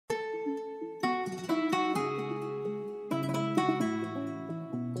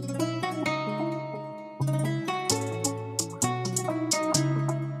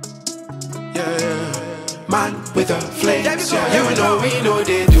with the flames. Yeah. You know we know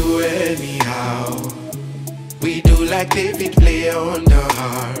they do anyhow. We do like David play on the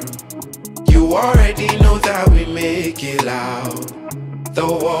harp. You already know that we make it loud. The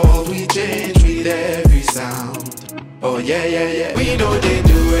world we change with every sound. Oh yeah, yeah, yeah. We know they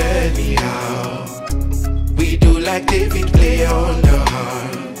do anyhow. We do like David play on the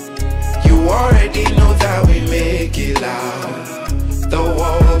harp. You already know that we make it loud. The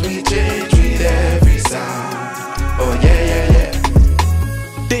world we change with every sound. Oh yeah, yeah,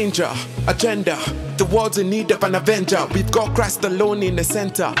 yeah. Danger, agenda. The world's in need of an avenger. We've got Christ alone in the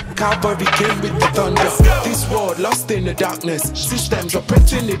center. Calvary came with the thunder. This world lost in the darkness. Systems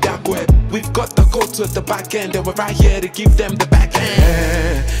operating the dark web. We've got the code to the back end, and we're right here to give them the back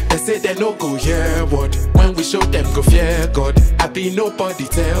end. They say they no go hear what. When we show them go fear God. I be nobody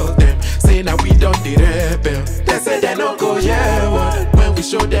tell them. Say now we done the rebel. They say they no go hear what. When we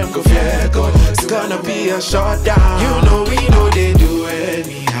show them go fear God. It's gonna be a shutdown. You know we know they do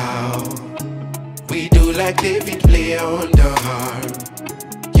anyhow. We do like David play on the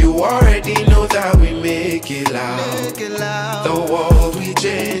harp. You already know that we make it loud. The world we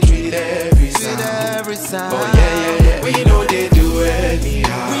change with every sound. Oh yeah, yeah, yeah. We know they do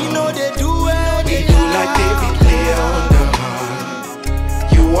anyhow. We know they do anyhow. We do like David play on the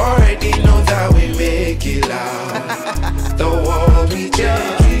harp. You already know that we make it loud. The world we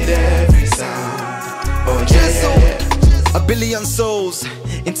change with every sound. Oh yeah, yeah, yeah. A billion souls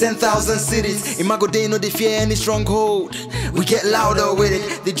in 10,000 cities. Imago they no they fear any stronghold. We get louder with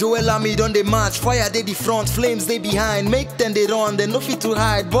it. The Joel army done they march. Fire they the front, flames they behind. Make them they run, they no fit to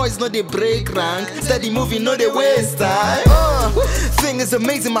hide. Boys no they break rank. Steady moving, no they waste time. Thing is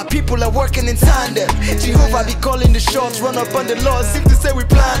amazing, my people are working in tandem. Jehovah be calling the shots, run up on the laws. Seem to say we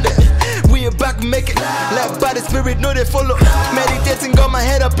planned it. We are back, make it. Like by the spirit, no they follow. Meditating, got my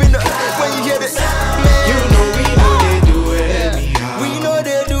head up in the. When you hear this, man, you know we know they do anyhow. We know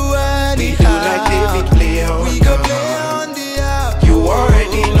they do anyhow. We do like David play on we the go play harp. on the harp. You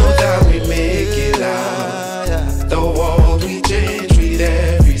already know that we make it loud. The world we change with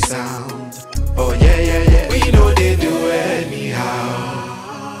every sound. Oh yeah, yeah, yeah. We know they do anyhow.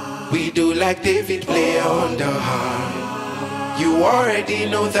 We do like David play on the harp. You already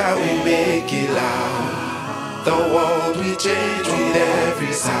know that we make it loud. The world we change with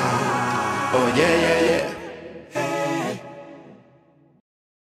every sound. Oh yeah, yeah, yeah.